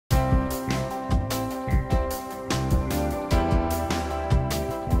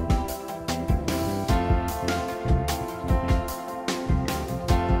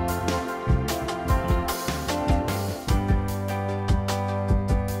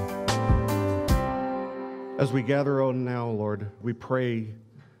As we gather on now, Lord, we pray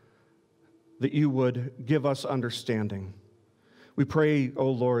that you would give us understanding. We pray, O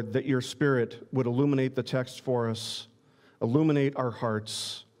Lord, that your Spirit would illuminate the text for us, illuminate our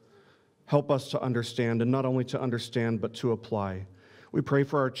hearts, help us to understand, and not only to understand, but to apply. We pray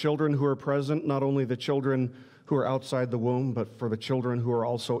for our children who are present, not only the children who are outside the womb, but for the children who are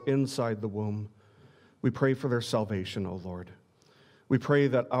also inside the womb. We pray for their salvation, O Lord. We pray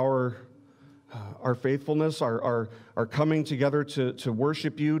that our faithfulness, our coming together to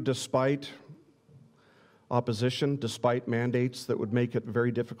worship you despite opposition, despite mandates that would make it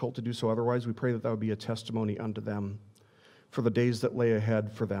very difficult to do so otherwise, we pray that that would be a testimony unto them for the days that lay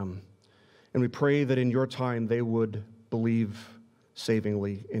ahead for them. And we pray that in your time they would believe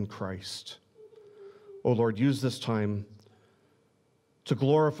savingly in Christ. Oh Lord, use this time to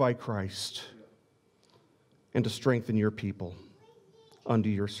glorify Christ and to strengthen your people unto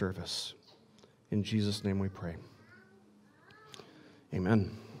your service. In Jesus' name we pray.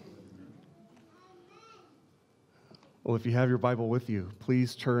 Amen. Well, if you have your Bible with you,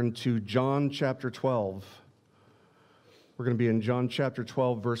 please turn to John chapter 12. We're going to be in John chapter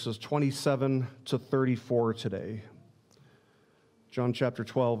 12, verses 27 to 34 today. John chapter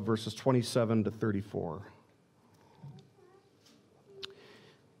 12, verses 27 to 34.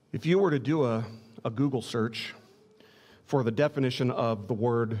 If you were to do a Google search for the definition of the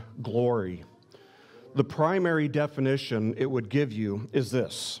word glory, the primary definition it would give you is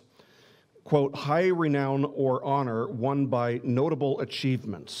this, quote, high renown or honor won by notable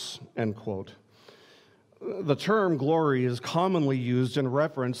achievements, end quote. The term glory is commonly used in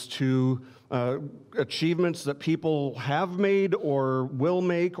reference to achievements that people have made or will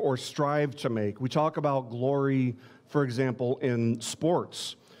make or strive to make. We talk about glory, for example, in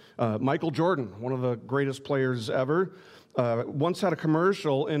sports. Michael Jordan, one of the greatest players ever, once had a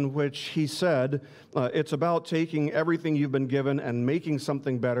commercial in which he said, it's about taking everything you've been given and making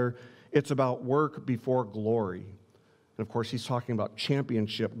something better. It's about work before glory. And of course, he's talking about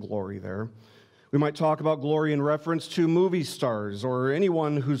championship glory there. We might talk about glory in reference to movie stars or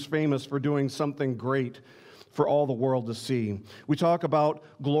anyone who's famous for doing something great for all the world to see. We talk about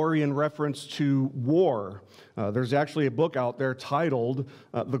glory in reference to war. There's actually a book out there titled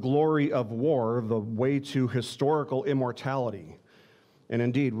The Glory of War, The Way to Historical Immortality. And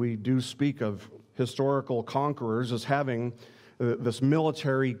indeed, we do speak of historical conquerors as having this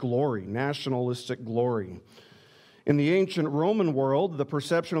military glory, nationalistic glory. In the ancient Roman world, the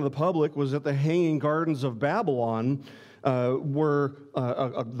perception of the public was that the Hanging Gardens of Babylon were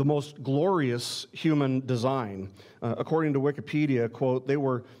the most glorious human design. According to Wikipedia, quote, they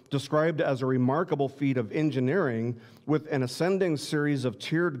were described as a remarkable feat of engineering with an ascending series of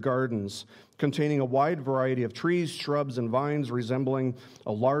tiered gardens containing a wide variety of trees, shrubs, and vines resembling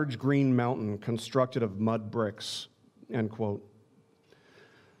a large green mountain constructed of mud bricks, end quote.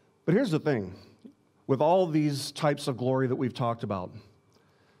 But here's the thing. With all these types of glory that we've talked about,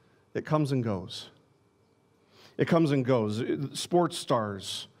 it comes and goes. It comes and goes. Sports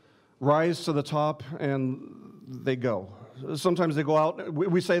stars rise to the top and they go. Sometimes they go out,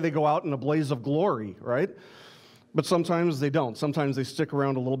 we say they go out in a blaze of glory, right? But sometimes they don't. Sometimes they stick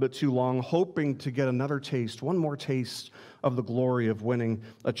around a little bit too long, hoping to get another taste, one more taste of the glory of winning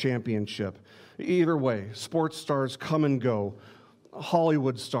a championship. Either way, sports stars come and go.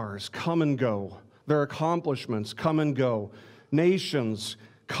 Hollywood stars come and go. Their accomplishments come and go. Nations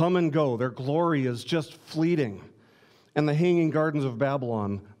come and go. Their glory is just fleeting. And the Hanging Gardens of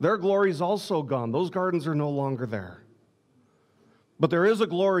Babylon, their glory is also gone. Those gardens are no longer there. But there is a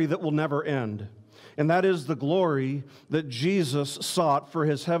glory that will never end. And that is the glory that Jesus sought for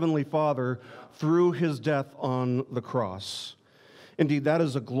his heavenly Father through his death on the cross. Indeed, that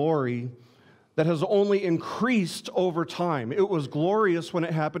is a glory that has only increased over time. It was glorious when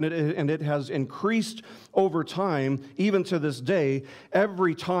it happened, and it has increased over time, even to this day,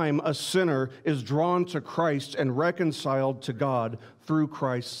 every time a sinner is drawn to Christ and reconciled to God through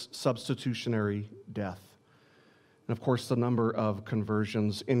Christ's substitutionary death. And of course, the number of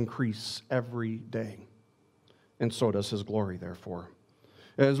conversions increase every day, and so does his glory, therefore.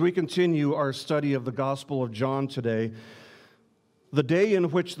 As we continue our study of the Gospel of John today, the day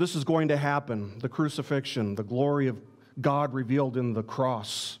in which this is going to happen, the crucifixion, the glory of God revealed in the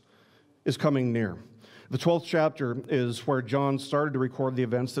cross, is coming near. The 12th chapter is where John started to record the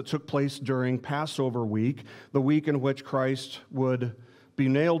events that took place during Passover week, the week in which Christ would be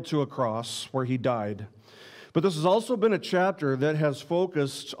nailed to a cross where he died. But this has also been a chapter that has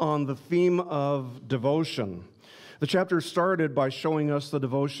focused on the theme of devotion. The chapter started by showing us the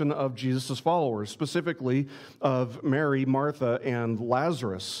devotion of Jesus' followers, specifically of Mary, Martha, and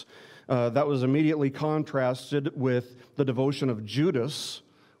Lazarus. That was immediately contrasted with the devotion of Judas,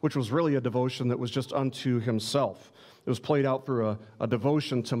 which was really a devotion that was just unto himself. It was played out through a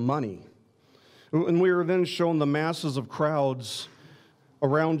devotion to money. And we were then shown the masses of crowds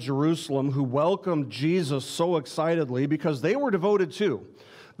around Jerusalem who welcomed Jesus so excitedly because they were devoted too.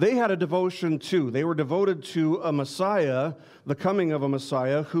 They had a devotion too. They were devoted to a Messiah, the coming of a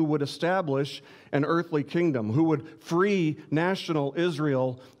Messiah who would establish an earthly kingdom, who would free national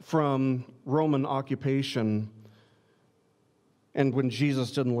Israel from Roman occupation. And when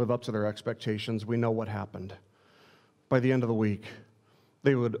Jesus didn't live up to their expectations, we know what happened. By the end of the week,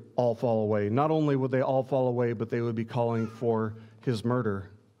 they would all fall away. Not only would they all fall away, but they would be calling for his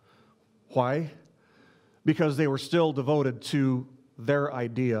murder. Why? Because they were still devoted to their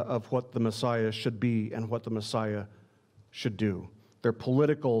idea of what the Messiah should be and what the Messiah should do. Their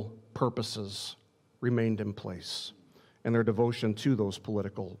political purposes remained in place, and their devotion to those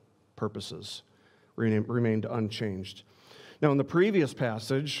political purposes remained unchanged. Now, in the previous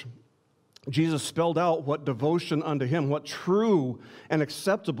passage, Jesus spelled out what devotion unto him, what true and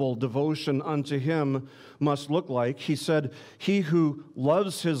acceptable devotion unto him must look like. He said, "He who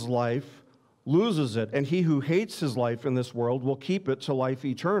loves his life loses it, and he who hates his life in this world will keep it to life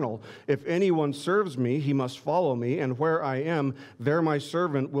eternal. If anyone serves me, he must follow me, and where I am, there my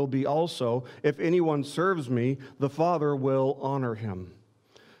servant will be also. If anyone serves me, the Father will honor him."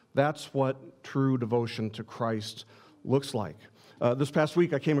 That's what true devotion to Christ looks like. This past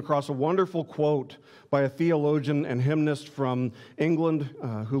week, I came across a wonderful quote by a theologian and hymnist from England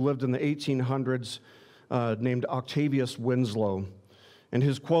who lived in the 1800s named Octavius Winslow. And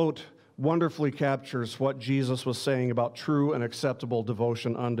his quote wonderfully captures what Jesus was saying about true and acceptable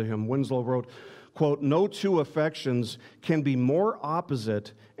devotion unto him. Winslow wrote, quote, "No two affections can be more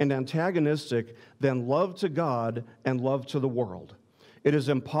opposite and antagonistic than love to God and love to the world. It is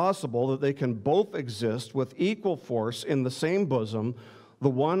impossible that they can both exist with equal force in the same bosom. The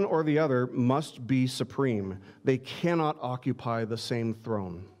one or the other must be supreme. They cannot occupy the same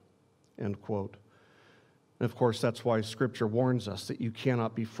throne." End quote. And of course, that's why Scripture warns us that you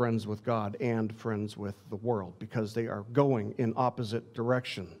cannot be friends with God and friends with the world, because they are going in opposite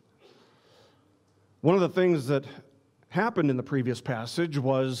direction. One of the things that happened in the previous passage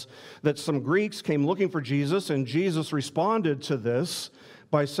was that some Greeks came looking for Jesus, and Jesus responded to this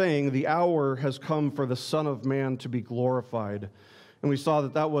by saying, "The hour has come for the Son of Man to be glorified." And we saw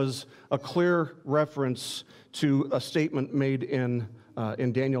that that was a clear reference to a statement made in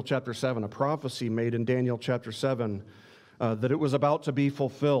Daniel chapter 7, a prophecy made in Daniel chapter 7, that it was about to be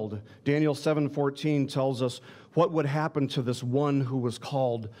fulfilled. Daniel 7:14 tells us what would happen to this one who was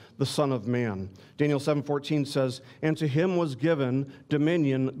called the Son of Man. Daniel 7:14 says, "And to him was given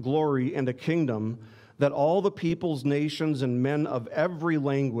dominion, glory, and a kingdom, that all the peoples, nations, and men of every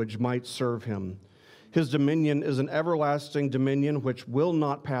language might serve him. His dominion is an everlasting dominion which will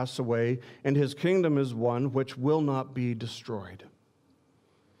not pass away, and his kingdom is one which will not be destroyed."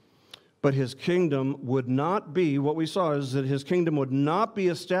 But his kingdom would not be, what we saw is that his kingdom would not be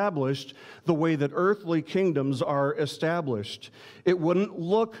established the way that earthly kingdoms are established. It wouldn't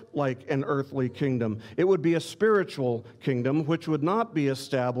look like an earthly kingdom. It would be a spiritual kingdom which would not be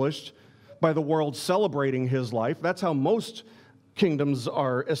established by the world celebrating his life. That's how most kingdoms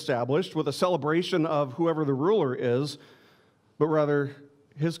are established, with a celebration of whoever the ruler is, but rather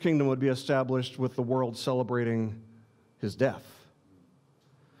his kingdom would be established with the world celebrating his death.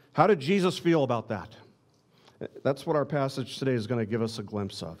 How did Jesus feel about that? That's what our passage today is going to give us a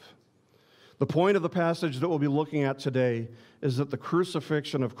glimpse of. The point of the passage that we'll be looking at today is that the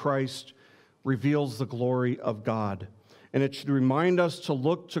crucifixion of Christ reveals the glory of God. And it should remind us to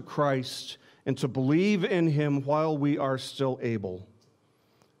look to Christ and to believe in him while we are still able.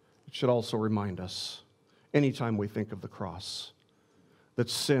 It should also remind us, anytime we think of the cross, that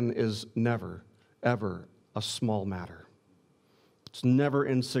sin is never, ever a small matter. It's never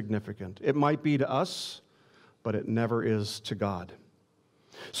insignificant. It might be to us, but it never is to God.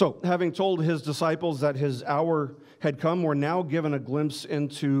 So, having told his disciples that his hour had come, we're now given a glimpse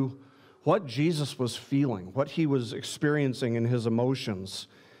into what Jesus was feeling, what he was experiencing in his emotions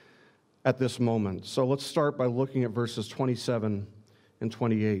at this moment. So let's start by looking at verses 27 and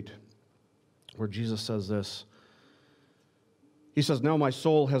 28, where Jesus says this. He says, "Now my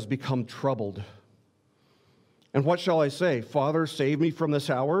soul has become troubled. And what shall I say? Father, save me from this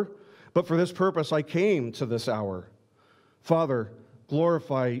hour? But for this purpose I came to this hour. Father,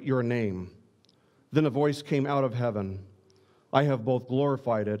 glorify your name." Then a voice came out of heaven. "I have both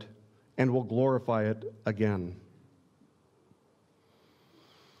glorified it and will glorify it again."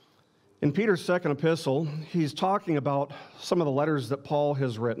 In Peter's second epistle, he's talking about some of the letters that Paul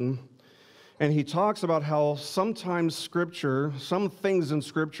has written. And he talks about how sometimes Scripture, some things in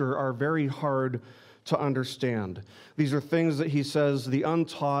Scripture are very hard to understand. These are things that he says the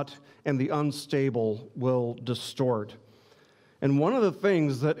untaught and the unstable will distort. And one of the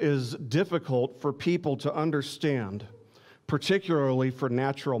things that is difficult for people to understand, particularly for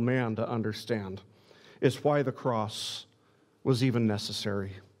natural man to understand, is why the cross was even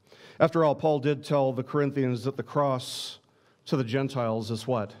necessary. After all, Paul did tell the Corinthians that the cross to the Gentiles is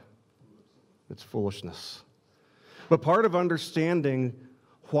what? It's foolishness. But part of understanding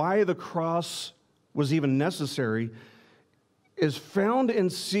why the cross was even necessary is found in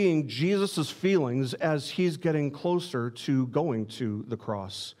seeing Jesus' feelings as he's getting closer to going to the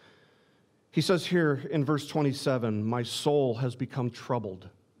cross. He says here in verse 27, "My soul has become troubled."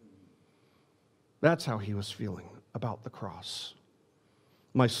 That's how he was feeling about the cross.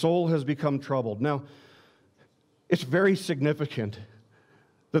 My soul has become troubled. Now, it's very significant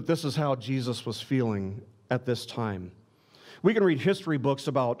that this is how Jesus was feeling at this time. We can read history books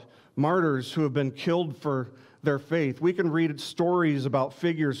about martyrs who have been killed for their faith. We can read stories about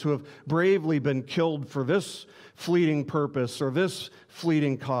figures who have bravely been killed for this fleeting purpose or this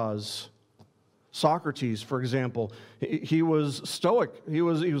fleeting cause. Socrates, for example, he was stoic. He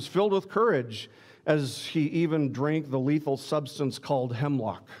was filled with courage as he even drank the lethal substance called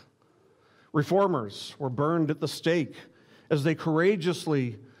hemlock. Reformers were burned at the stake as they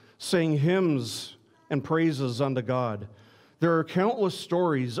courageously sang hymns and praises unto God. There are countless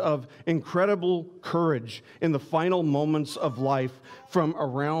stories of incredible courage in the final moments of life from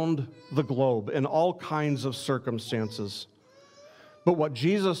around the globe in all kinds of circumstances. But what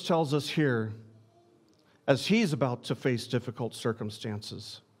Jesus tells us here, as he's about to face difficult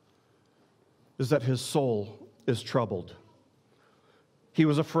circumstances, is that his soul is troubled. He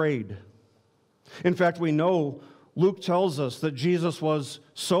was afraid. In fact, we know Luke tells us that Jesus was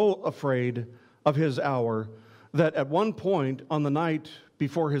so afraid of his hour that at one point on the night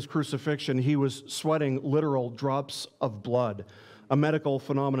before his crucifixion, he was sweating literal drops of blood, a medical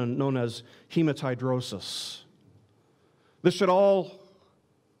phenomenon known as hematidrosis. This should all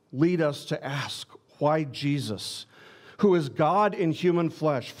lead us to ask why Jesus, who is God in human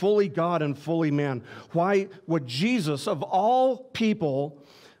flesh, fully God and fully man, why would Jesus, of all people,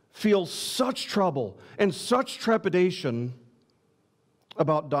 feel such trouble and such trepidation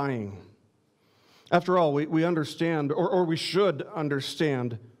about dying? After all, we understand, or we should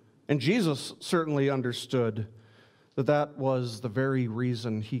understand, and Jesus certainly understood, that that was the very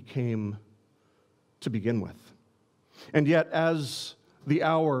reason he came to begin with. And yet, as the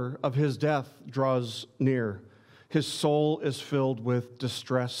hour of his death draws near, his soul is filled with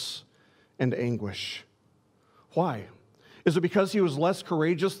distress and anguish. Why? Is it because he was less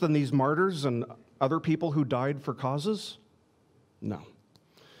courageous than these martyrs and other people who died for causes? No.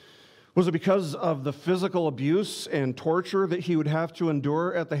 Was it because of the physical abuse and torture that he would have to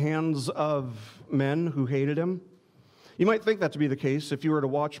endure at the hands of men who hated him? You might think that to be the case if you were to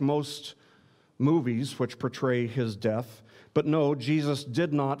watch most movies which portray his death. But no, Jesus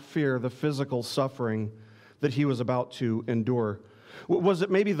did not fear the physical suffering that he was about to endure. Was it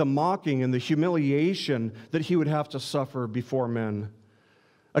maybe the mocking and the humiliation that he would have to suffer before men?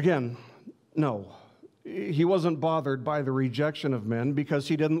 Again, no. He wasn't bothered by the rejection of men because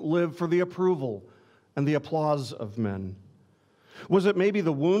he didn't live for the approval and the applause of men. Was it maybe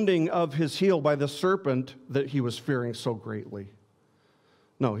the wounding of his heel by the serpent that he was fearing so greatly?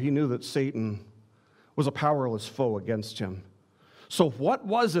 No, he knew that Satan was a powerless foe against him. So what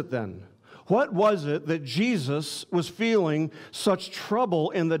was it then? What was it that Jesus was feeling such trouble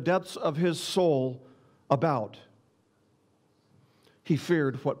in the depths of his soul about? He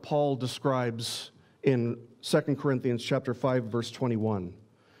feared what Paul describes in 2 Corinthians chapter 5, verse 21,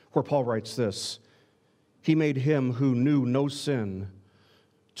 where Paul writes this: "He made him who knew no sin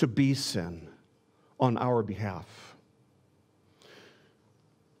to be sin on our behalf."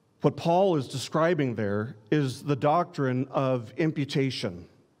 What Paul is describing there is the doctrine of imputation.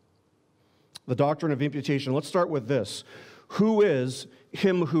 The doctrine of imputation. Let's start with this. Who is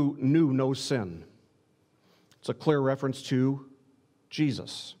him who knew no sin? It's a clear reference to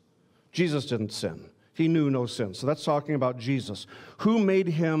Jesus. Jesus didn't sin. He knew no sin. So that's talking about Jesus. Who made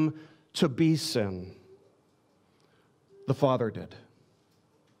him to be sin? The Father did.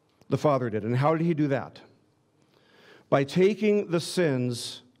 The Father did. And how did he do that? By taking the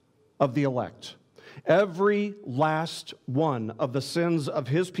sins of the elect. Every last one of the sins of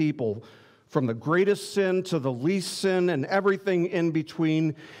his people, from the greatest sin to the least sin and everything in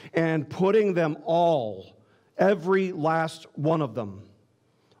between, and putting them all, every last one of them,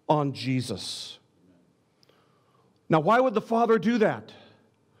 on Jesus. Now, why would the Father do that?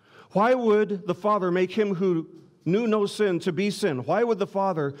 Why would the Father make him who knew no sin to be sin? Why would the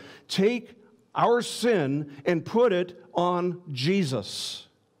Father take our sin and put it on Jesus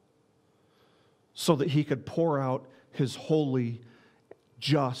so that he could pour out his holy,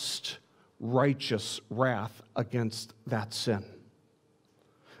 just, righteous wrath against that sin?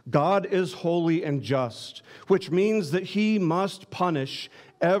 God is holy and just, which means that he must punish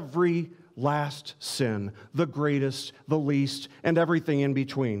every last sin, the greatest, the least, and everything in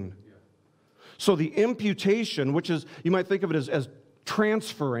between. So the imputation, which is, you might think of it as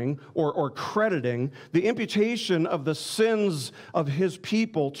transferring or crediting, the imputation of the sins of his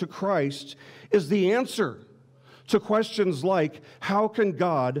people to Christ is the answer to questions like, how can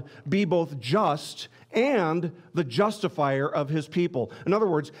God be both just and the justifier of his people? In other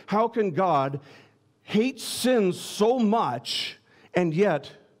words, how can God hate sin so much and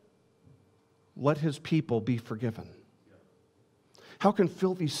yet let his people be forgiven? How can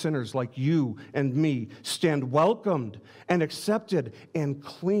filthy sinners like you and me stand welcomed and accepted and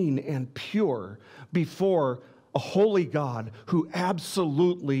clean and pure before a holy God who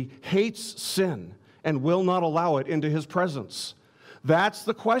absolutely hates sin and will not allow it into his presence? That's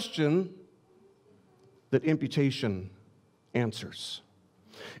the question that imputation answers.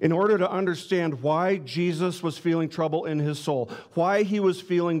 In order to understand why Jesus was feeling trouble in his soul, why he was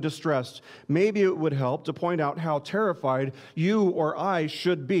feeling distressed, maybe it would help to point out how terrified you or I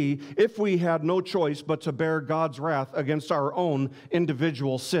should be if we had no choice but to bear God's wrath against our own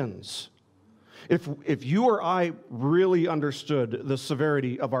individual sins. If you or I really understood the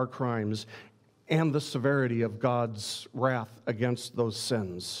severity of our crimes and the severity of God's wrath against those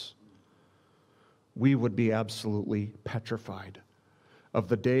sins, we would be absolutely petrified of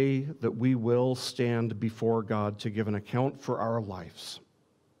the day that we will stand before God to give an account for our lives.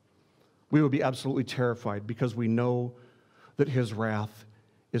 We would be absolutely terrified because we know that his wrath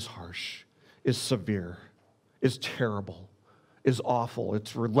is harsh, is severe, is terrible, is awful,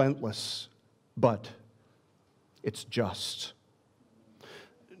 it's relentless, but it's just.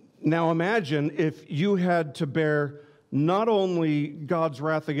 Now imagine if you had to bear not only God's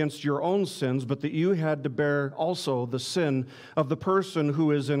wrath against your own sins, but that you had to bear also the sin of the person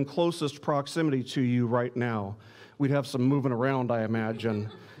who is in closest proximity to you right now. We'd have some moving around, I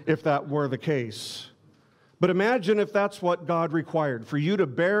imagine, if that were the case. But imagine if that's what God required, for you to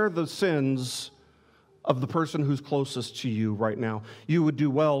bear the sins of the person who's closest to you right now. You would do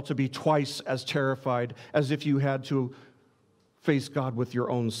well to be twice as terrified as if you had to face God with your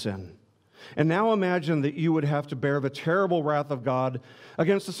own sin. And now imagine that you would have to bear the terrible wrath of God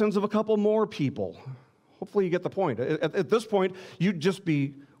against the sins of a couple more people. Hopefully you get the point. At this point, you'd just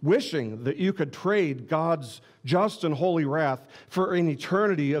be wishing that you could trade God's just and holy wrath for an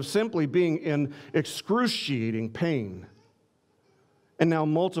eternity of simply being in excruciating pain. And now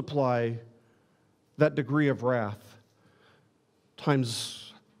multiply that degree of wrath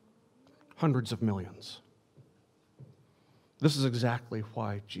times hundreds of millions. This is exactly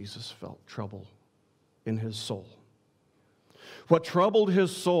why Jesus felt trouble in his soul. What troubled his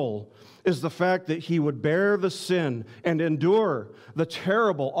soul is the fact that he would bear the sin and endure the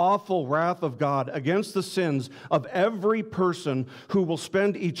terrible, awful wrath of God against the sins of every person who will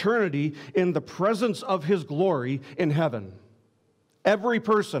spend eternity in the presence of his glory in heaven. Every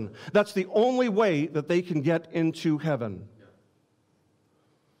person. That's the only way that they can get into heaven.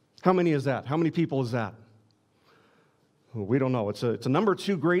 How many is that? How many people is that? We don't know. It's a number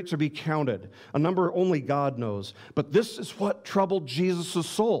too great to be counted, a number only God knows. But this is what troubled Jesus'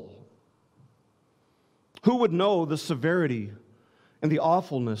 soul. Who would know the severity and the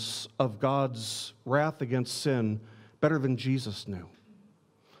awfulness of God's wrath against sin better than Jesus knew?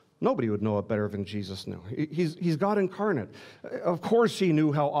 Nobody would know it better than Jesus knew. He's God incarnate. Of course he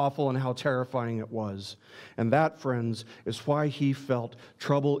knew how awful and how terrifying it was. And that, friends, is why he felt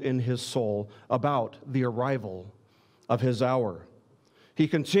trouble in his soul about the arrival of his hour. He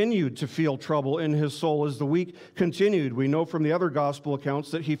continued to feel trouble in his soul as the week continued. We know from the other gospel accounts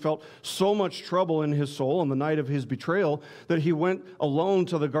that he felt so much trouble in his soul on the night of his betrayal that he went alone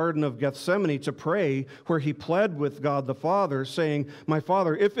to the Garden of Gethsemane to pray, where he pled with God the Father, saying, "My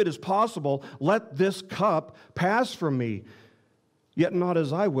Father, if it is possible, let this cup pass from me, yet not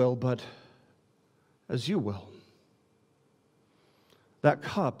as I will, but as you will." That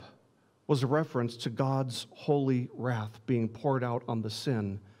cup was a reference to God's holy wrath being poured out on the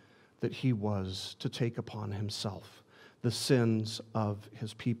sin that he was to take upon himself, the sins of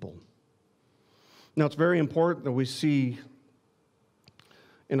his people. Now, it's very important that we see,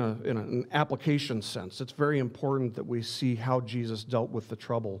 in an application sense, it's very important that we see how Jesus dealt with the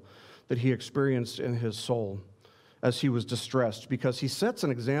trouble that he experienced in his soul. as he was distressed, because he sets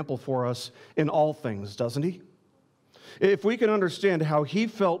an example for us in all things, doesn't he? If we can understand how he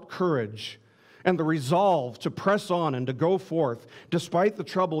felt courage and the resolve to press on and to go forth despite the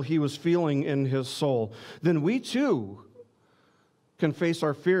trouble he was feeling in his soul, then we too can face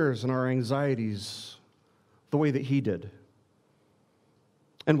our fears and our anxieties the way that he did.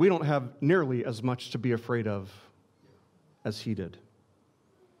 And we don't have nearly as much to be afraid of as he did.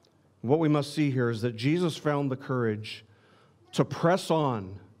 What we must see here is that Jesus found the courage to press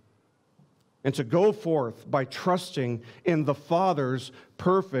on and to go forth by trusting in the Father's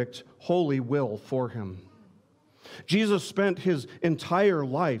perfect, holy will for him. Jesus spent his entire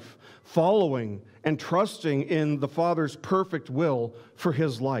life following and trusting in the Father's perfect will for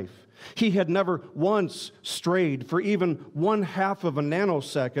his life. He had never once strayed for even 1/2 of a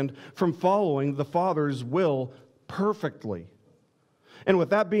nanosecond from following the Father's will perfectly. And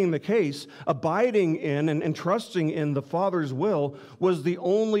with that being the case, abiding in and trusting in the Father's will was the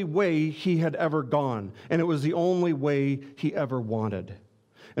only way he had ever gone, and it was the only way he ever wanted.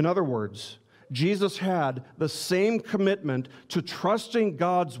 In other words, Jesus had the same commitment to trusting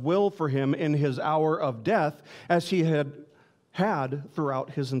God's will for him in his hour of death as he had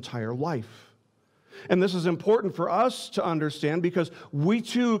throughout his entire life. And this is important for us to understand because we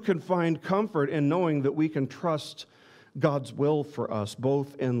too can find comfort in knowing that we can trust God's will for us,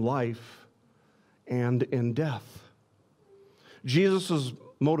 both in life and in death. Jesus'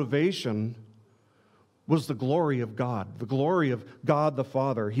 motivation was the glory of God, the glory of God the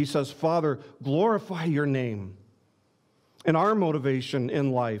Father. He says, "Father, glorify your name." And our motivation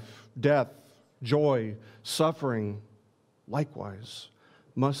in life, death, joy, suffering, likewise,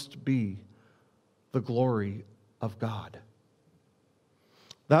 must be the glory of God.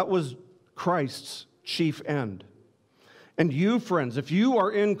 That was Christ's chief end. And you, friends, if you are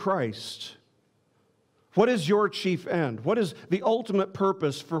in Christ, what is your chief end? What is the ultimate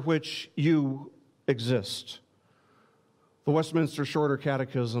purpose for which you exist? The Westminster Shorter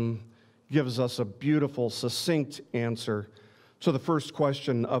Catechism gives us a beautiful, succinct answer to the first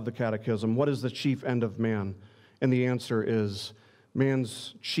question of the Catechism. What is the chief end of man? And the answer is,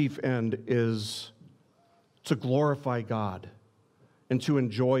 man's chief end is to glorify God and to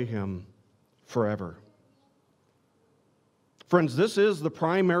enjoy him forever. Friends, this is the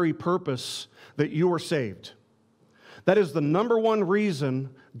primary purpose that you are saved. That is the number one reason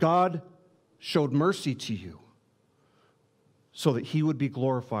God showed mercy to you, so that he would be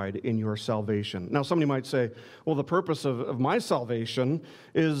glorified in your salvation. Now, somebody might say, well, the purpose of my salvation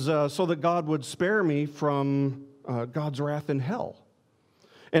is so that God would spare me from God's wrath in hell.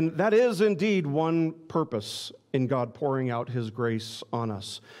 And that is indeed one purpose in God pouring out his grace on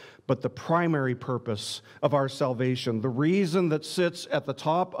us. But the primary purpose of our salvation, the reason that sits at the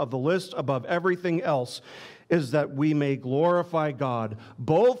top of the list above everything else, is that we may glorify God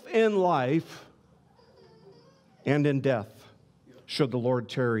both in life and in death, should the Lord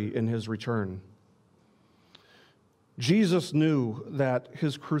tarry in his return. Jesus knew that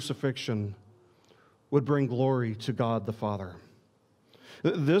his crucifixion would bring glory to God the Father.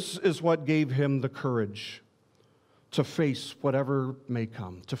 This is what gave him the courage to face whatever may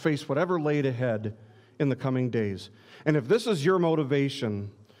come, to face whatever laid ahead in the coming days. And if this is your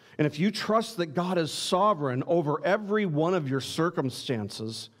motivation, and if you trust that God is sovereign over every one of your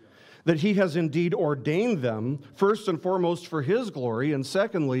circumstances, that he has indeed ordained them, first and foremost for his glory, and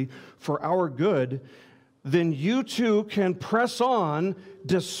secondly, for our good, then you too can press on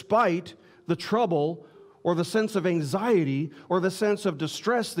despite the trouble or the sense of anxiety or the sense of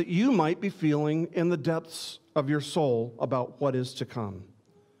distress that you might be feeling in the depths of your soul about what is to come.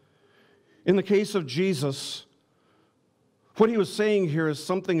 In the case of Jesus, what he was saying here is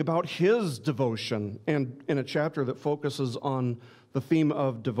something about his devotion, and in a chapter that focuses on the theme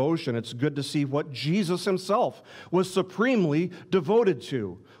of devotion, it's good to see what Jesus himself was supremely devoted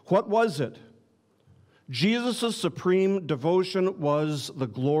to. What was it? Jesus' supreme devotion was the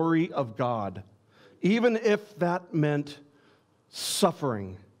glory of God, even if that meant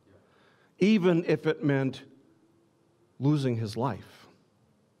suffering, even if it meant losing his life.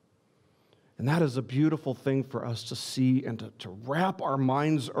 And that is a beautiful thing for us to see and to wrap our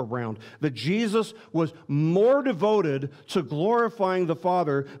minds around, that Jesus was more devoted to glorifying the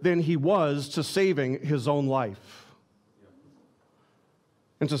Father than he was to saving his own life.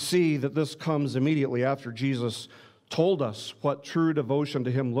 And to see that this comes immediately after Jesus told us what true devotion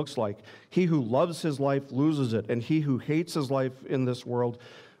to him looks like. He who loves his life loses it, and he who hates his life in this world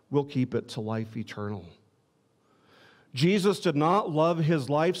will keep it to life eternal. Jesus did not love his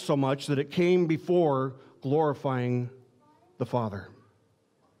life so much that it came before glorifying the Father.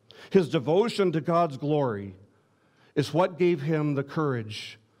 His devotion to God's glory is what gave him the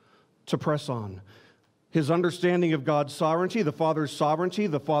courage to press on. His understanding of God's sovereignty, the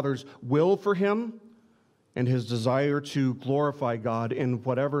Father's will for him, and his desire to glorify God in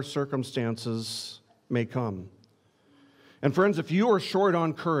whatever circumstances may come. And friends, if you are short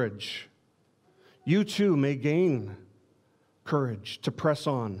on courage, you too may gain courage to press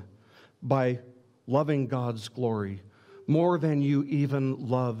on by loving God's glory more than you even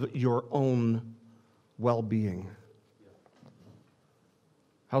love your own well-being.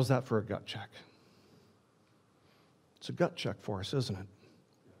 How's that for a gut check? It's a gut check for us, isn't it?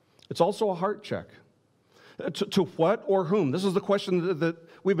 It's also a heart check. To what or whom? This is the question that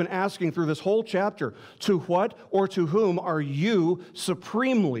we've been asking through this whole chapter. To what or to whom are you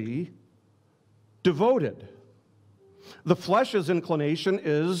supremely devoted? The flesh's inclination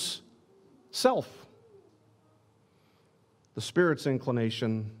is self. The Spirit's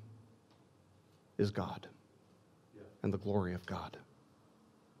inclination is God and the glory of God.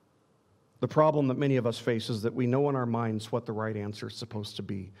 The problem that many of us face is that we know in our minds what the right answer is supposed to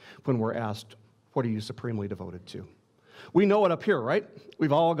be when we're asked, what are you supremely devoted to? We know it up here, right?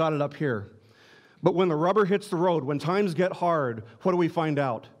 We've all got it up here. But when the rubber hits the road, when times get hard, what do we find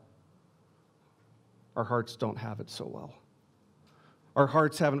out? Our hearts don't have it so well. Our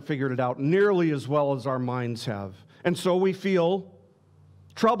hearts haven't figured it out nearly as well as our minds have. And so we feel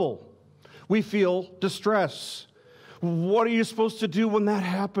trouble. We feel distress. What are you supposed to do when that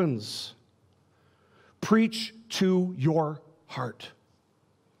happens? Preach to your heart.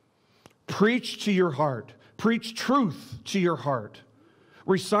 Preach to your heart. Preach truth to your heart.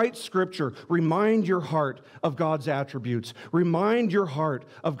 Recite Scripture. Remind your heart of God's attributes. Remind your heart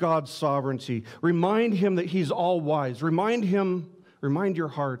of God's sovereignty. Remind Him that He's all-wise. Remind your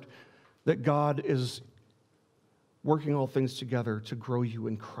heart that God is working all things together to grow you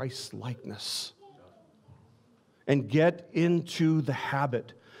in Christ's likeness. And get into the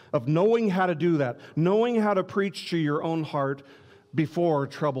habit of knowing how to do that, knowing how to preach to your own heart before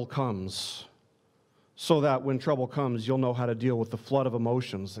trouble comes, so that when trouble comes, you'll know how to deal with the flood of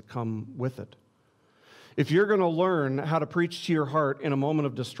emotions that come with it. If you're going to learn how to preach to your heart in a moment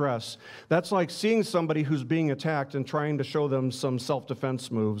of distress, that's like seeing somebody who's being attacked and trying to show them some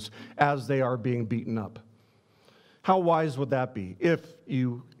self-defense moves as they are being beaten up. How wise would that be if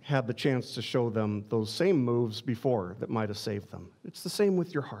you had the chance to show them those same moves before that might have saved them? It's the same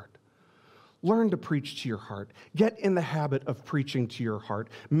with your heart. Learn to preach to your heart. Get in the habit of preaching to your heart.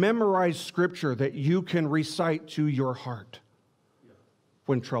 Memorize Scripture that you can recite to your heart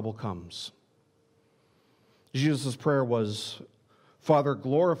when trouble comes. Jesus' prayer was, Father,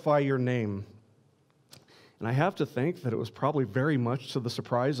 glorify your name. And I have to think that it was probably very much to the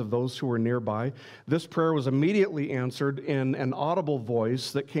surprise of those who were nearby. This prayer was immediately answered in an audible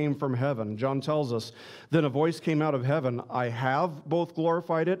voice that came from heaven. John tells us, then a voice came out of heaven, I have both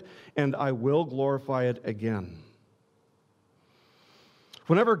glorified it, and I will glorify it again.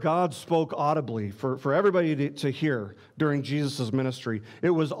 Whenever God spoke audibly for everybody to hear during Jesus' ministry, it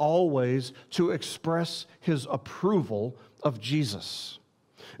was always to express His approval of Jesus.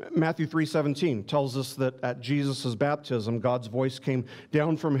 Matthew 3:17 tells us that at Jesus' baptism, God's voice came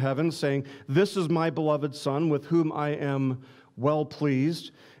down from heaven saying, this is my beloved Son with whom I am well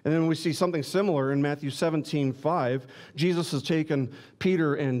pleased. And then we see something similar in Matthew 17:5. Jesus has taken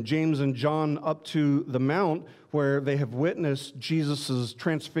Peter and James and John up to the mount where they have witnessed Jesus'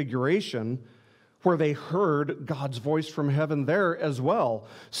 transfiguration, where they heard God's voice from heaven there as well,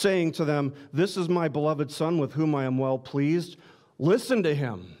 saying to them, this is my beloved Son with whom I am well pleased. Listen to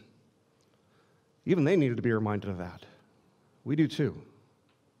Him. Even they needed to be reminded of that. We do too.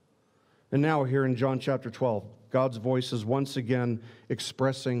 And now here in John chapter 12, God's voice is once again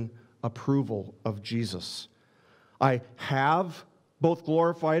expressing approval of Jesus. I have both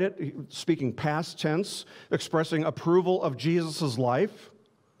glorified it, speaking past tense, expressing approval of Jesus' life.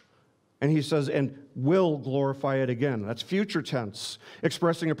 And He says, and will glorify it again. That's future tense,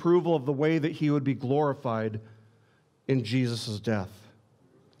 expressing approval of the way that He would be glorified in Jesus' death.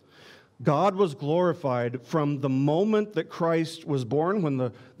 God was glorified from the moment that Christ was born, when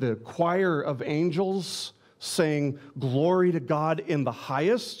the choir of angels sang glory to God in the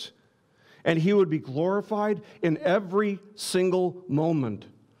highest, and He would be glorified in every single moment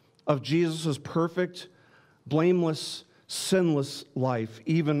of Jesus' perfect, blameless, sinless life,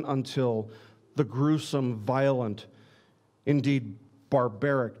 even until the gruesome, violent, indeed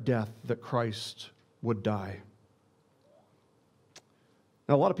barbaric death that Christ would die.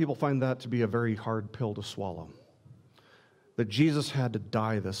 Now, a lot of people find that to be a very hard pill to swallow, that Jesus had to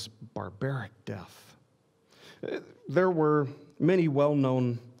die this barbaric death. There were many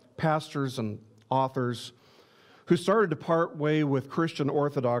well-known pastors and authors who started to part way with Christian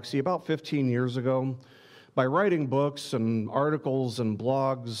orthodoxy about 15 years ago by writing books and articles and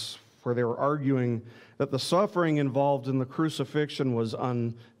blogs where they were arguing that the suffering involved in the crucifixion was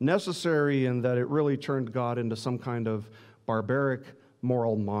unnecessary and that it really turned God into some kind of barbaric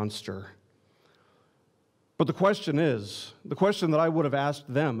moral monster. But the question that I would have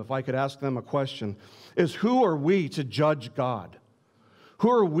asked them, if I could ask them a question, is who are we to judge God?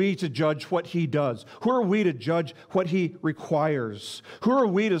 Who are we to judge what He does? Who are we to judge what He requires? Who are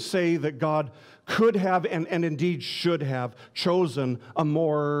we to say that God could have and indeed should have chosen a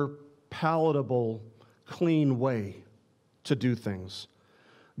more palatable, clean way to do things?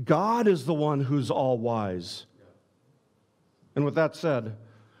 God is the one who's all wise. And with that said,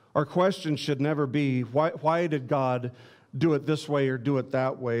 our question should never be, why did God do it this way or do it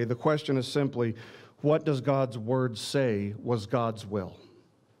that way? The question is simply, what does God's word say was God's will?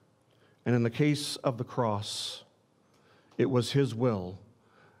 And in the case of the cross, it was His will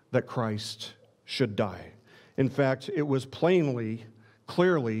that Christ should die. In fact, it was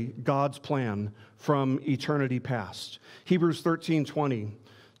clearly God's plan from eternity past. Hebrews 13:20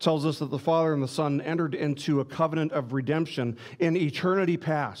 tells us that the Father and the Son entered into a covenant of redemption in eternity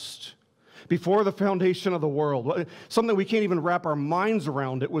past, before the foundation of the world. Something we can't even wrap our minds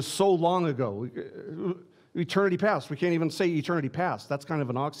around. It was so long ago. Eternity past. We can't even say eternity past. That's kind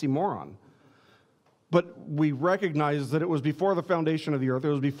of an oxymoron. But we recognize that it was before the foundation of the earth, it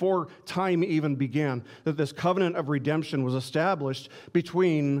was before time even began, that this covenant of redemption was established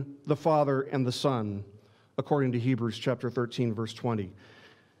between the Father and the Son, according to Hebrews chapter 13, verse 20.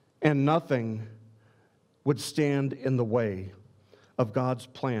 And nothing would stand in the way of God's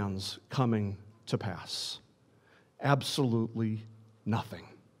plans coming to pass. Absolutely nothing.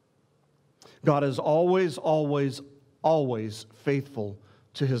 God is always, always, always faithful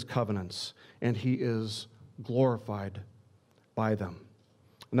to His covenants, and He is glorified by them.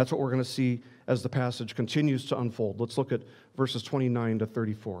 And that's what we're going to see as the passage continues to unfold. Let's look at verses 29 to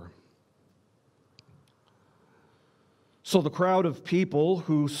 34. So the crowd of people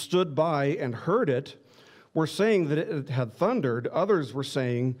who stood by and heard it were saying that it had thundered. Others were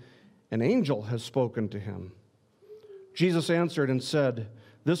saying, an angel has spoken to him. Jesus answered and said,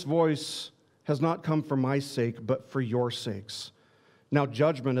 this voice has not come for my sake, but for your sakes. Now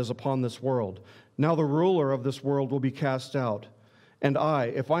judgment is upon this world. Now the ruler of this world will be cast out. And I,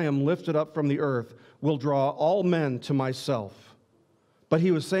 if I am lifted up from the earth, will draw all men to myself. But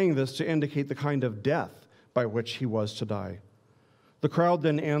he was saying this to indicate the kind of death by which he was to die. The crowd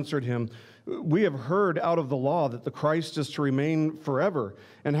then answered him, we have heard out of the law that the Christ is to remain forever.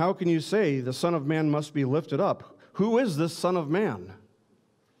 And how can you say the Son of Man must be lifted up? Who is this Son of Man?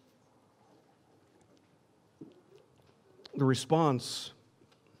 The response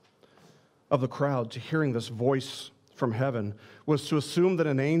of the crowd to hearing this voice from heaven was to assume that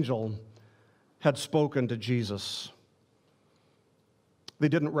an angel had spoken to Jesus. They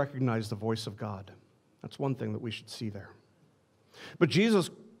didn't recognize the voice of God. That's one thing that we should see there. But Jesus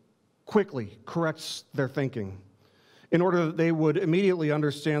quickly corrects their thinking in order that they would immediately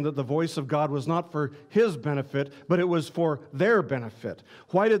understand that the voice of God was not for His benefit, but it was for their benefit.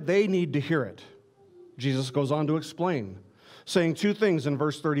 Why did they need to hear it? Jesus goes on to explain, saying two things in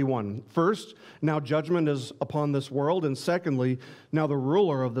verse 31. First, now judgment is upon this world, and secondly, now the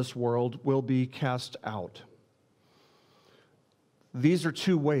ruler of this world will be cast out. These are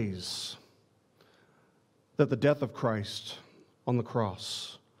two ways that the death of Christ on the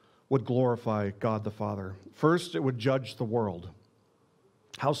cross would glorify God the Father. First, it would judge the world.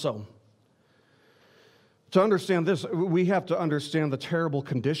 How so? To understand this, we have to understand the terrible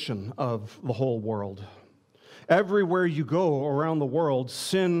condition of the whole world. Everywhere you go around the world,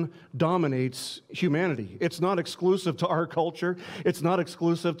 sin dominates humanity. It's not exclusive to our culture. It's not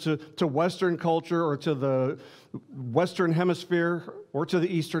exclusive to Western culture or to the Western Hemisphere or to the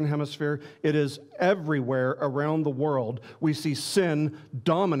Eastern Hemisphere. It is everywhere around the world we see sin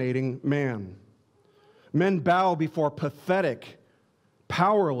dominating man. Men bow before pathetic,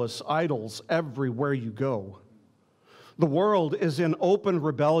 powerless idols everywhere you go. The world is in open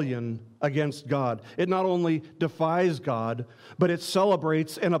rebellion against God. It not only defies God, but it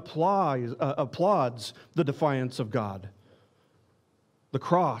celebrates and applauds the defiance of God. The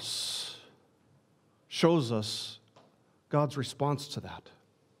cross shows us God's response to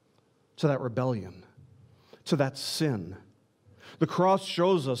that rebellion, to that sin. The cross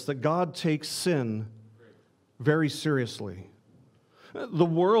shows us that God takes sin very seriously. The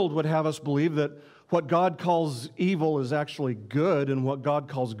world would have us believe that what God calls evil is actually good, and what God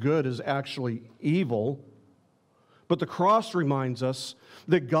calls good is actually evil. But the cross reminds us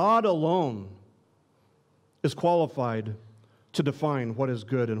that God alone is qualified to define what is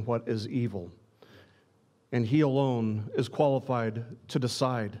good and what is evil. And he alone is qualified to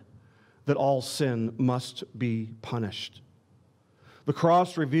decide that all sin must be punished. The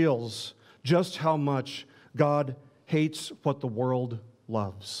cross reveals just how much God hates what the world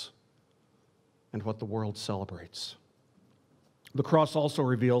loves and what the world celebrates. The cross also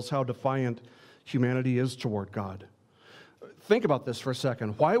reveals how defiant humanity is toward God. Think about this for a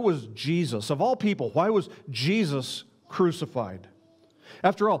second. Why was Jesus, of all people, why was Jesus crucified?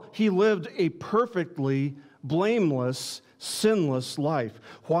 After all, he lived a perfectly blameless, sinless life.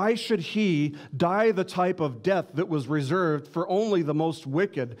 Why should he die the type of death that was reserved for only the most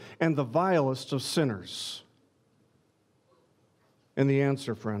wicked and the vilest of sinners? And the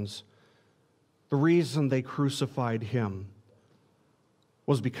answer, friends, the reason they crucified him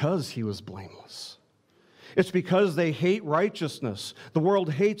was because he was blameless. It's because they hate righteousness. The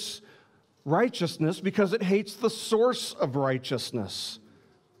world hates righteousness because it hates the source of righteousness,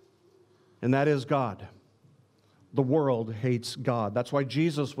 and that is God. The world hates God. That's why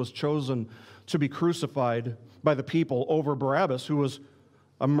Jesus was chosen to be crucified by the people over Barabbas, who was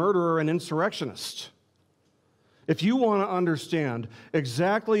a murderer and insurrectionist. If you want to understand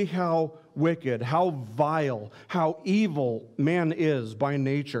exactly how wicked, how vile, how evil man is by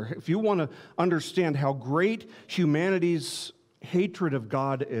nature, if you want to understand how great humanity's hatred of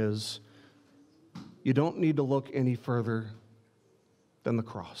God is, you don't need to look any further than the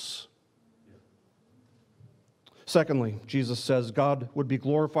cross. Secondly, Jesus says God would be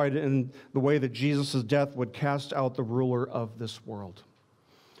glorified in the way that Jesus' death would cast out the ruler of this world.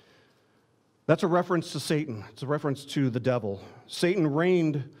 That's a reference to Satan. It's a reference to the devil. Satan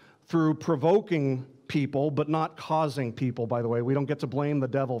reigned through provoking people, but not causing people, by the way. We don't get to blame the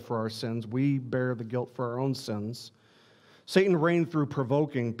devil for our sins. We bear the guilt for our own sins. Satan reigned through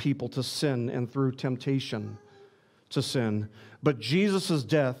provoking people to sin and through temptation to sin. But Jesus'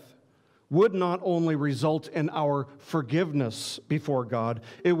 death would not only result in our forgiveness before God,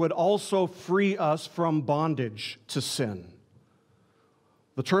 it would also free us from bondage to sin.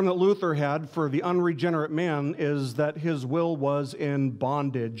 The term that Luther had for the unregenerate man is that his will was in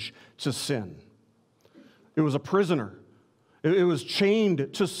bondage to sin. It was a prisoner. It was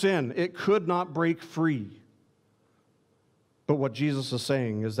chained to sin. It could not break free. But what Jesus is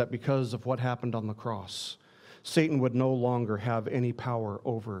saying is that because of what happened on the cross, Satan would no longer have any power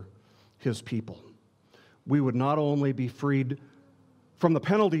over his people. We would not only be freed from the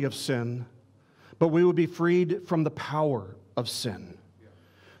penalty of sin, but we would be freed from the power of sin.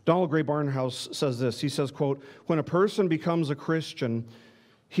 Donald Gray Barnhouse says this. He says, quote, "When a person becomes a Christian,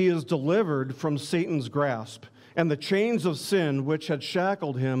 he is delivered from Satan's grasp, and the chains of sin which had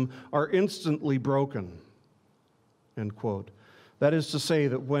shackled him are instantly broken." End quote. That is to say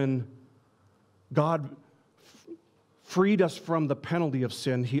that when God freed us from the penalty of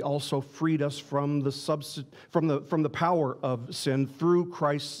sin, he also freed us from the power of sin through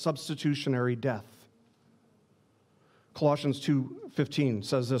Christ's substitutionary death. Colossians 2:15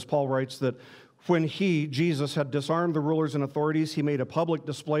 says this. Paul writes that when he, Jesus, had disarmed the rulers and authorities, he made a public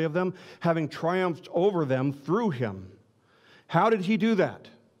display of them, having triumphed over them through him. How did he do that?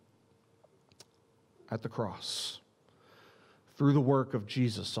 At the cross. Through the work of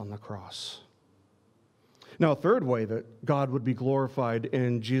Jesus on the cross. Now, a third way that God would be glorified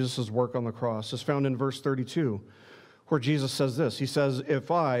in Jesus' work on the cross is found in verse 32, where Jesus says this. He says, "If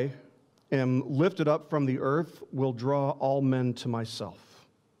I am lifted up from the earth, will draw all men to myself."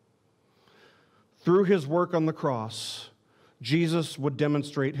 Through his work on the cross, Jesus would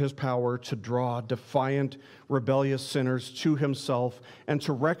demonstrate his power to draw defiant, rebellious sinners to himself and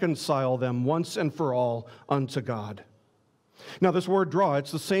to reconcile them once and for all unto God. Now, this word draw,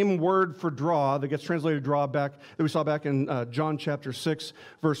 it's the same word for draw that gets translated draw back that we saw back in John chapter 6,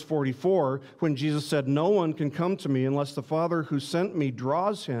 verse 44, when Jesus said, "No one can come to me unless the Father who sent me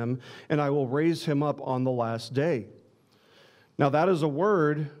draws him, and I will raise him up on the last day." Now, that is a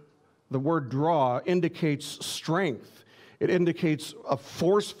word, the word draw indicates strength. It indicates a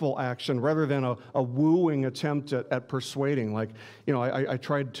forceful action rather than a wooing attempt at persuading. Like, you know, I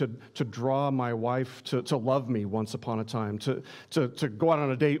tried to draw my wife to love me once upon a time, to go out on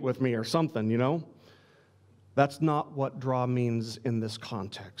a date with me or something, you know? That's not what draw means in this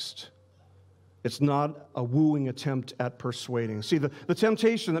context. It's not a wooing attempt at persuading. See, the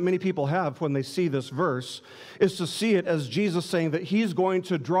temptation that many people have when they see this verse is to see it as Jesus saying that he's going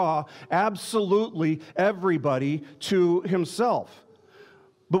to draw absolutely everybody to himself.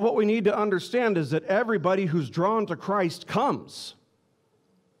 But what we need to understand is that everybody who's drawn to Christ comes.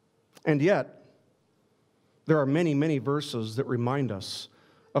 And yet, there are many, many verses that remind us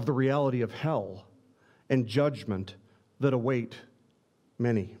of the reality of hell and judgment that await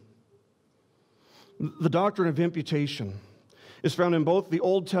many. The doctrine of imputation is found in both the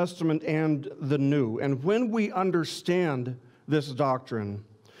Old Testament and the New. And when we understand this doctrine,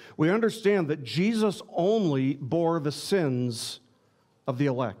 we understand that Jesus only bore the sins of the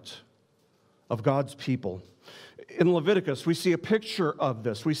elect, of God's people. In Leviticus, we see a picture of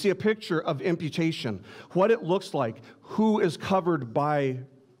this. We see a picture of imputation, what it looks like, who is covered by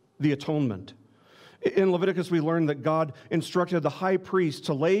the atonement. In Leviticus, we learn that God instructed the high priest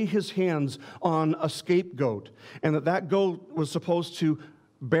to lay his hands on a scapegoat, and that goat was supposed to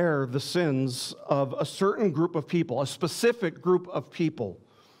bear the sins of a certain group of people, a specific group of people,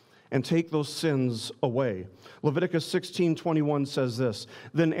 and take those sins away. Leviticus 16:21 says this,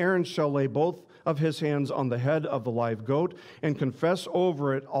 "Then Aaron shall lay both of his hands on the head of the live goat, and confess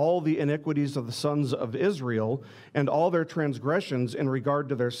over it all the iniquities of the sons of Israel, and all their transgressions in regard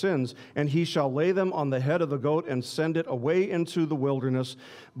to their sins, and he shall lay them on the head of the goat, and send it away into the wilderness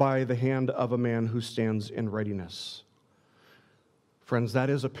by the hand of a man who stands in readiness." Friends, that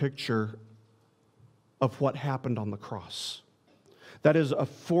is a picture of what happened on the cross. That is a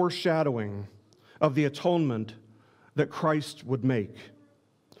foreshadowing of the atonement that Christ would make.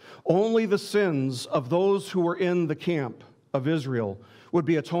 Only the sins of those who were in the camp of Israel would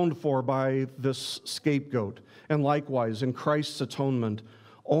be atoned for by this scapegoat. And likewise, in Christ's atonement,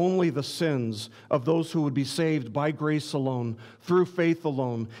 only the sins of those who would be saved by grace alone, through faith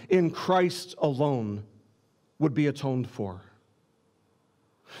alone, in Christ alone, would be atoned for.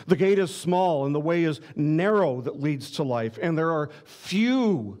 The gate is small and the way is narrow that leads to life, and there are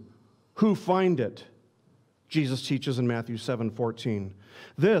few who find it, Jesus teaches in Matthew 7:14.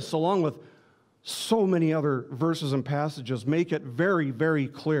 This, along with so many other verses and passages, make it very, very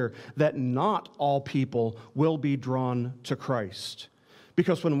clear that not all people will be drawn to Christ.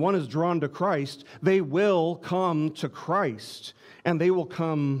 Because when one is drawn to Christ, they will come to Christ, and they will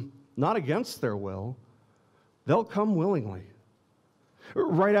come not against their will, they'll come willingly.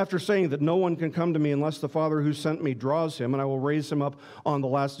 Right after saying that no one can come to me unless the Father who sent me draws him, and I will raise him up on the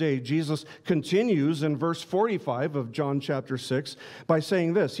last day, Jesus continues in verse 45 of John chapter 6 by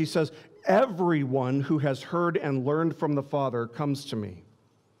saying this. He says, "Everyone who has heard and learned from the Father comes to me."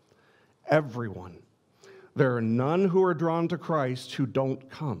 Everyone. There are none who are drawn to Christ who don't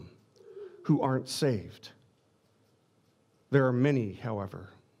come, who aren't saved. There are many, however,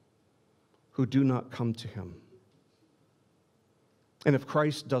 who do not come to him. And if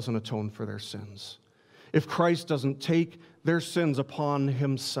Christ doesn't atone for their sins, if Christ doesn't take their sins upon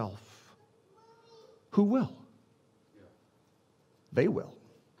himself, who will? They will.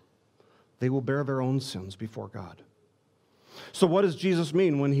 They will bear their own sins before God. So what does Jesus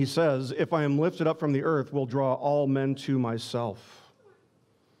mean when he says, "If I am lifted up from the earth, will draw all men to myself"?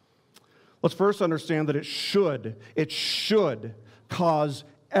 Let's first understand that it should cause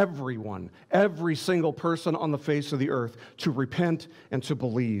everyone, every single person on the face of the earth to repent and to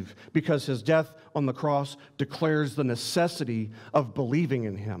believe, because his death on the cross declares the necessity of believing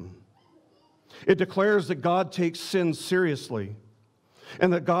in him. It declares that God takes sin seriously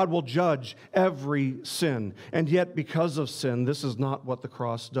and that God will judge every sin. And yet, because of sin, this is not what the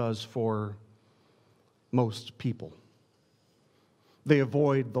cross does for most people. They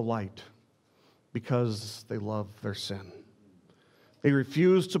avoid the light because they love their sin. They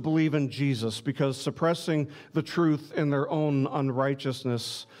refuse to believe in Jesus because suppressing the truth in their own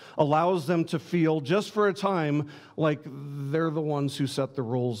unrighteousness allows them to feel, just for a time, like they're the ones who set the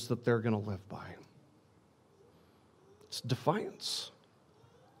rules that they're going to live by. It's defiance.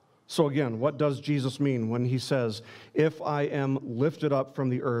 So again, what does Jesus mean when he says, "If I am lifted up from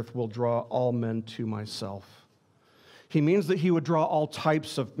the earth, will draw all men to myself"? He means that he would draw all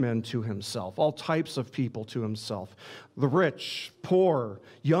types of men to himself, all types of people to himself. The rich, poor,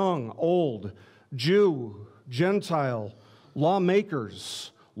 young, old, Jew, Gentile,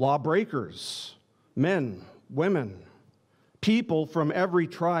 lawmakers, lawbreakers, men, women, people from every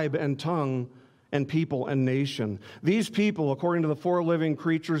tribe and tongue and people and nation. These people, according to the 4 living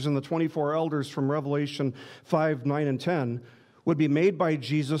creatures and the 24 elders from Revelation 5, 9, and 10, would be made by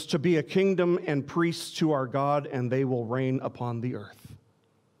Jesus to be a kingdom and priests to our God, and they will reign upon the earth.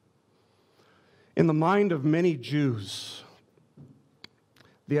 In the mind of many Jews,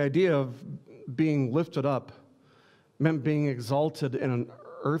 the idea of being lifted up meant being exalted in an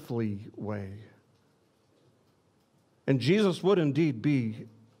earthly way. And Jesus would indeed be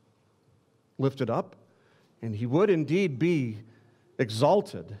lifted up, and he would indeed be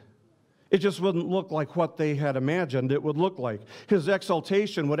exalted. It just wouldn't look like what they had imagined it would look like. His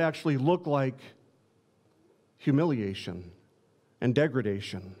exaltation would actually look like humiliation and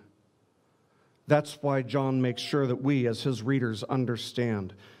degradation. That's why John makes sure that we, as his readers,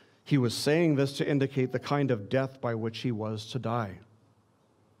 understand. He was saying this to indicate the kind of death by which he was to die.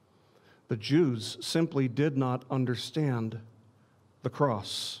 The Jews simply did not understand the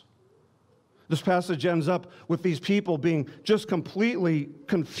cross. This passage ends up with these people being just completely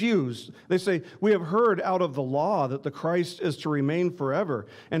confused. They say, "We have heard out of the law that the Christ is to remain forever.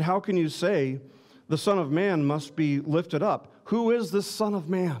 And how can you say the Son of Man must be lifted up? Who is this Son of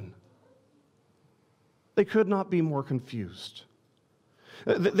Man?" They could not be more confused.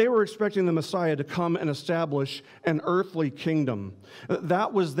 They were expecting the Messiah to come and establish an earthly kingdom.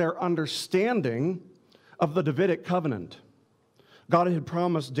 That was their understanding of the Davidic covenant. God had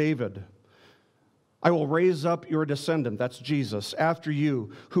promised David, "I will raise up your descendant," that's Jesus, "after you,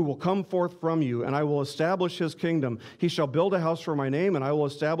 who will come forth from you, and I will establish his kingdom. He shall build a house for my name, and I will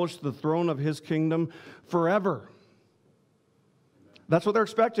establish the throne of his kingdom forever." That's what they're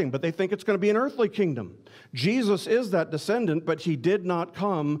expecting, but they think it's going to be an earthly kingdom. Jesus is that descendant, but he did not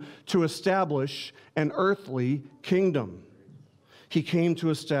come to establish an earthly kingdom. He came to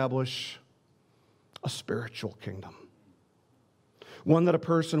establish a spiritual kingdom, one that a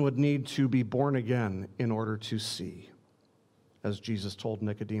person would need to be born again in order to see, as Jesus told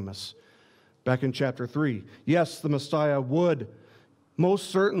Nicodemus back in chapter 3. Yes, the Messiah would most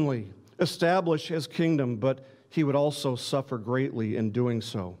certainly establish his kingdom, but he would also suffer greatly in doing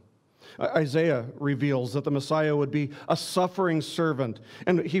so. Isaiah reveals that the Messiah would be a suffering servant,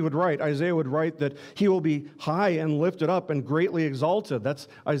 and Isaiah would write that he will be high and lifted up and greatly exalted. That's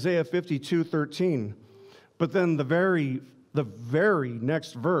Isaiah 52:13. But then the very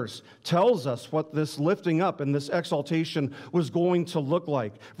next verse tells us what this lifting up and this exaltation was going to look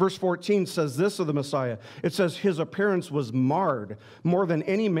like. Verse 14 says this of the Messiah. It says, "His appearance was marred more than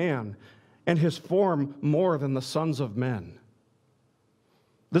any man, and his form more than the sons of men."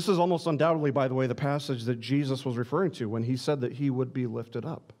 This is almost undoubtedly, by the way, the passage that Jesus was referring to when he said that he would be lifted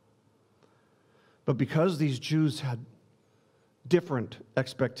up. But because these Jews had different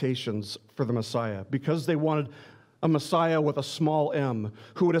expectations for the Messiah, because they wanted a Messiah with a small m,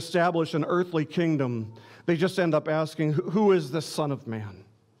 who would establish an earthly kingdom, they just end up asking, "Who is this Son of Man?"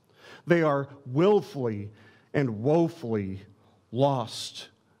 They are willfully and woefully lost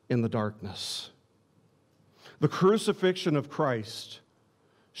in the darkness. The crucifixion of Christ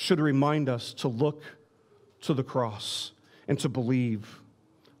should remind us to look to the cross and to believe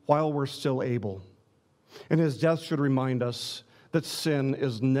while we're still able. And his death should remind us that sin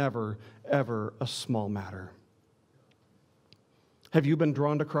is never, ever a small matter. Have you been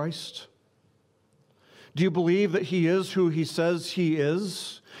drawn to Christ? Do you believe that he is who he says he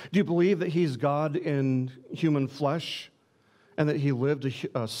is? Do you believe that he's God in human flesh and that he lived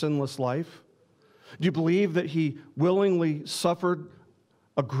a sinless life? Do you believe that he willingly suffered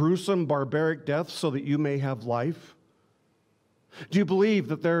a gruesome, barbaric death so that you may have life? Do you believe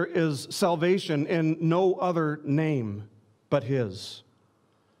that there is salvation in no other name but his?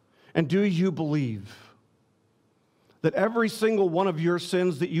 And do you believe that every single one of your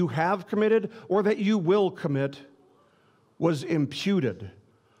sins that you have committed or that you will commit was imputed,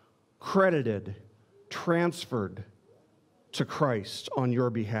 credited, transferred to Christ on your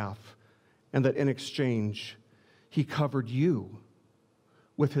behalf, and that in exchange, he covered you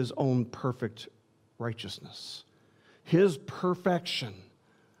with his own perfect righteousness? His perfection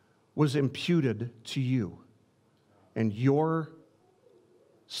was imputed to you, and your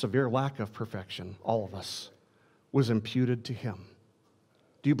severe lack of perfection, all of us, was imputed to him.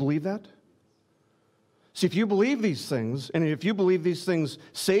 Do you believe that? See, if you believe these things, and if you believe these things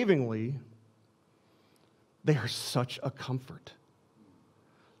savingly, they are such a comfort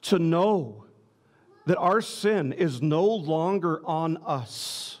to know that our sin is no longer on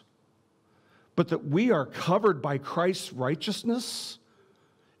us, but that we are covered by Christ's righteousness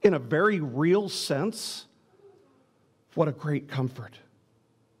in a very real sense. What a great comfort.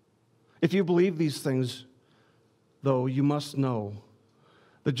 If you believe these things, though, you must know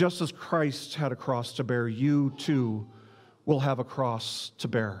that just as Christ had a cross to bear, you too will have a cross to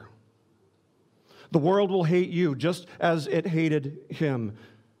bear. The world will hate you just as it hated him.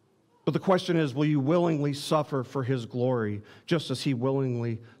 But the question is, will you willingly suffer for his glory, just as he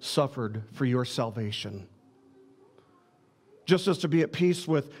willingly suffered for your salvation? Just as to be at peace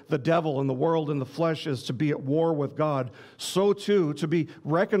with the devil and the world and the flesh is to be at war with God, so too to be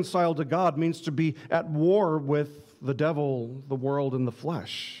reconciled to God means to be at war with the devil, the world, and the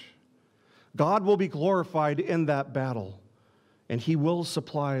flesh. God will be glorified in that battle, and he will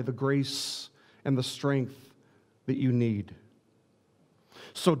supply the grace and the strength that you need.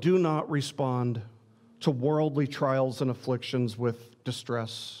 So do not respond to worldly trials and afflictions with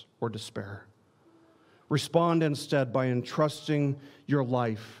distress or despair. Respond instead by entrusting your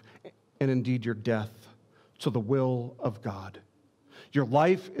life and indeed your death to the will of God. Your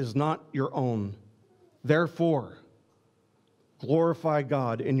life is not your own. Therefore, glorify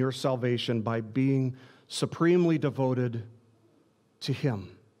God in your salvation by being supremely devoted to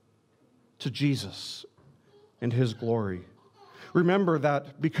Him, to Jesus and His glory. Remember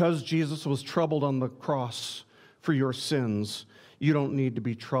that because Jesus was troubled on the cross for your sins, you don't need to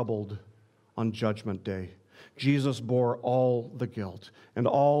be troubled on Judgment Day. Jesus bore all the guilt and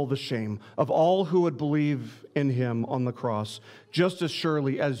all the shame of all who would believe in Him on the cross, just as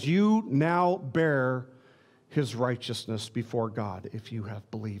surely as you now bear His righteousness before God if you have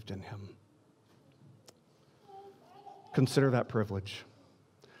believed in Him. Consider that privilege.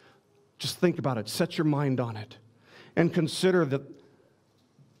 Just think about it. Set your mind on it. And consider that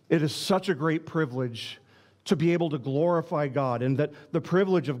it is such a great privilege to be able to glorify God, and that the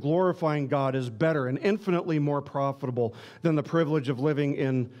privilege of glorifying God is better and infinitely more profitable than the privilege of living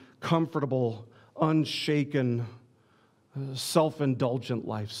in comfortable, unshaken, self-indulgent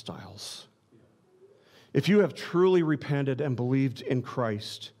lifestyles. If you have truly repented and believed in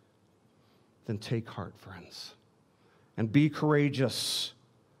Christ, then take heart, friends, and be courageous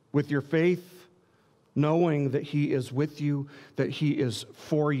with your faith, knowing that He is with you, that He is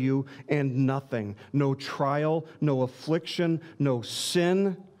for you, and nothing, no trial, no affliction, no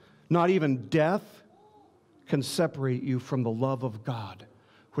sin, not even death, can separate you from the love of God,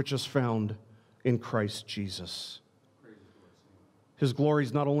 which is found in Christ Jesus. His glory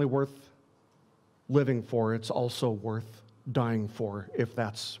is not only worth living for, it's also worth dying for, if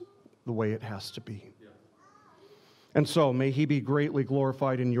that's the way it has to be. And so, may He be greatly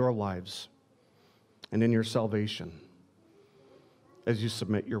glorified in your lives and in your salvation as you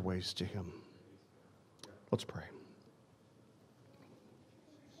submit your ways to Him. Let's pray.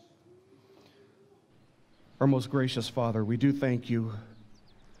 Our most gracious Father, we do thank You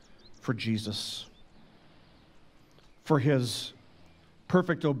for Jesus, for His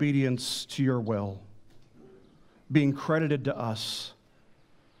perfect obedience to Your will. Being credited to us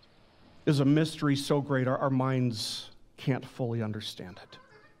is a mystery so great our minds can't fully understand it.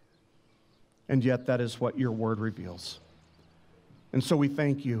 And yet that is what Your word reveals. And so we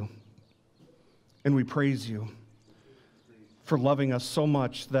thank You and we praise You for loving us so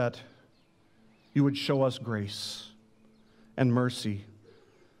much that You would show us grace and mercy.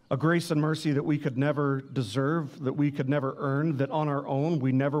 A grace and mercy that we could never deserve, that we could never earn, that on our own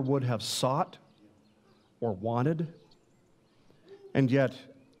we never would have sought or wanted. And yet,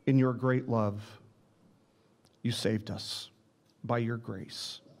 in Your great love, You saved us by Your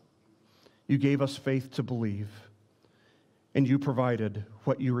grace. You gave us faith to believe, and You provided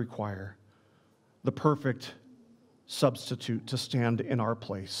what You require, the perfect substitute to stand in our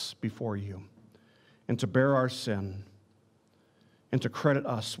place before You, and to bear our sin, and to credit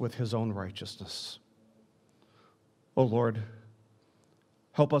us with His own righteousness. Oh Lord,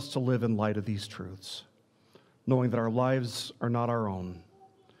 help us to live in light of these truths, knowing that our lives are not our own,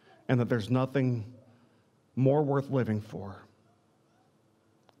 and that there's nothing more worth living for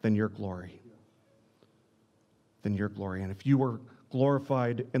than Your glory. Than Your glory. And if You were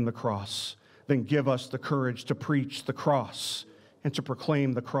glorified in the cross, then give us the courage to preach the cross and to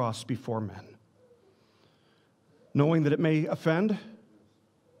proclaim the cross before men, knowing that it may offend,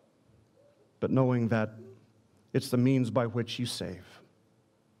 but knowing that it's the means by which You save.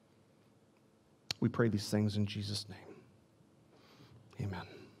 We pray these things in Jesus' name. Amen.